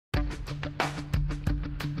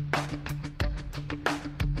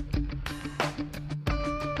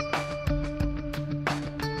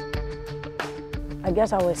I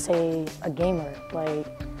guess I would say a gamer, like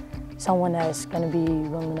someone that's going to be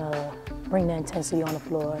willing to bring the intensity on the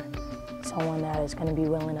floor, someone that is going to be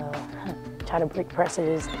willing to try to break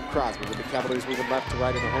presses. Crosby with the Cavaliers moving left to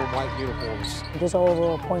right in the home white uniforms. Just an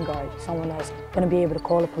overall point guard, someone that's going to be able to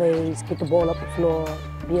call the plays, get the ball up the floor,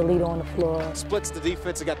 be a leader on the floor. Splits the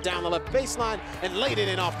defense and got down the left baseline and laid it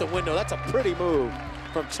in off the window. That's a pretty move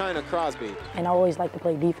from China Crosby. And I always like to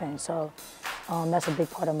play defense, so that's a big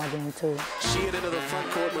part of my game too. Sheehan into the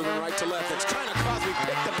front court, moving right to left. It's China Crosby,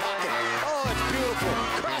 pick the pocket. Oh, it's beautiful.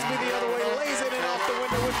 Crosby the other way, lays it in off the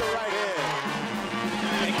window with the right hand.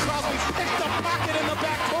 And Crosby picked the pocket in the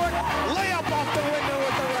backcourt, layup off the window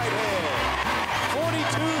with the right hand.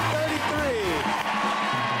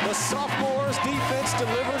 42-33. The sophomore's defense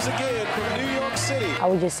delivers again from New York City. I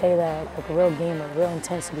would just say that, like a real gamer, real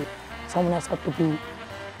intensity, someone that's up to beat.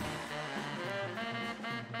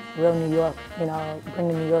 Real New York, you know, bring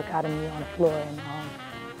the New York out of me on the floor, and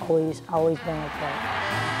always been like that.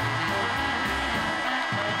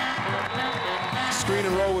 Screen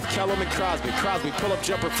and roll with Kellum and Crosby. Crosby, pull-up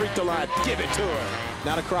jumper, free throw line, give it to her.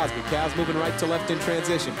 Now to Crosby. Cavs moving right to left in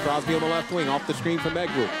transition. Crosby on the left wing, off the screen from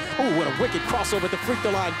Egwu. Oh, what a wicked crossover at the free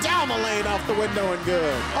throw line, down the lane, off the window and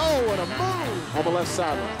good. Oh, what a move! On the left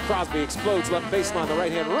sideline, Crosby explodes left baseline, the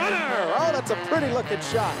right-hand runner. Oh, that's a pretty-looking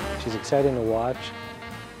shot. She's exciting to watch.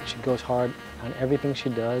 She goes hard on everything she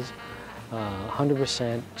does,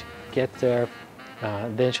 100% to get there.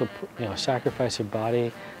 Then she'll, sacrifice her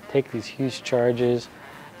body, take these huge charges,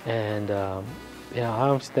 and I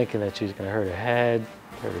was thinking that she's going to hurt her head,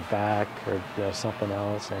 hurt her back, or something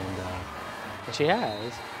else, and she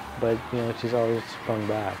has. But she's always sprung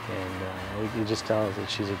back, and you just tell us that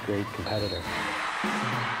she's a great competitor.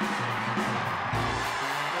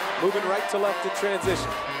 Moving right to left in transition.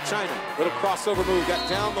 China, little crossover move, got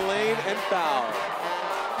down the lane and fouled.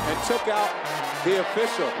 And took out the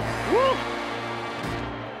official. Woo!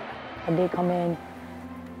 I did come in,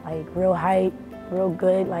 like, real hype, real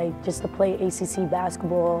good, like, just to play ACC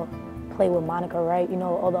basketball, play with Monica, right?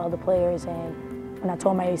 All the other players. And when I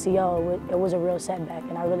tore my ACL, it was a real setback,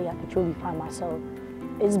 and I really had to truly find myself.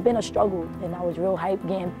 It's been a struggle, and I was real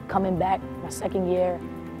hyped coming back my second year,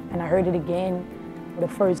 and I heard it again for the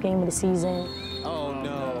first game of the season. Oh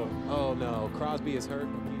no, Crosby is hurt.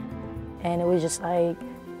 And it was just like,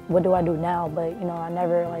 what do I do now? But I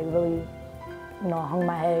never really, hung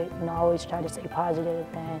my head. I always tried to stay positive,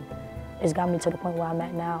 and it's got me to the point where I'm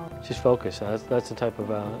at now. She's focused. That's the type of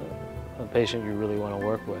a patient you really want to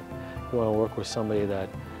work with. You want to work with somebody that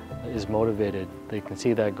is motivated. They can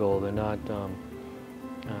see that goal. They're not,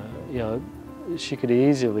 she could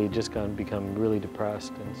easily just become really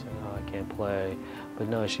depressed and say, oh, I can't play. But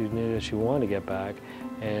no, she knew she wanted to get back,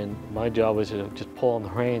 and my job was to just pull on the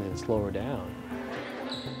reins and slow her down.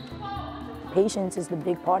 Patience is the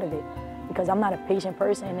big part of it, because I'm not a patient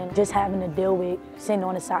person, and just having to deal with sitting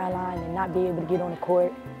on the sideline and not be able to get on the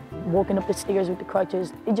court, walking up the stairs with the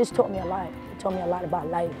crutches, it just taught me a lot. It taught me a lot about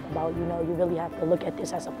life, about, you really have to look at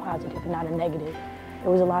this as a positive and not a negative. It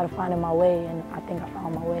was a lot of finding my way, and I think I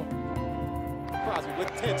found my way. Crosby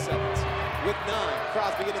with 10 seconds, with 9,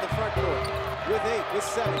 Crosby into the front court, with 8, with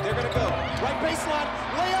 7, they're gonna go. Right baseline,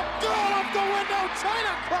 layup, good off the window,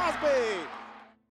 China Crosby!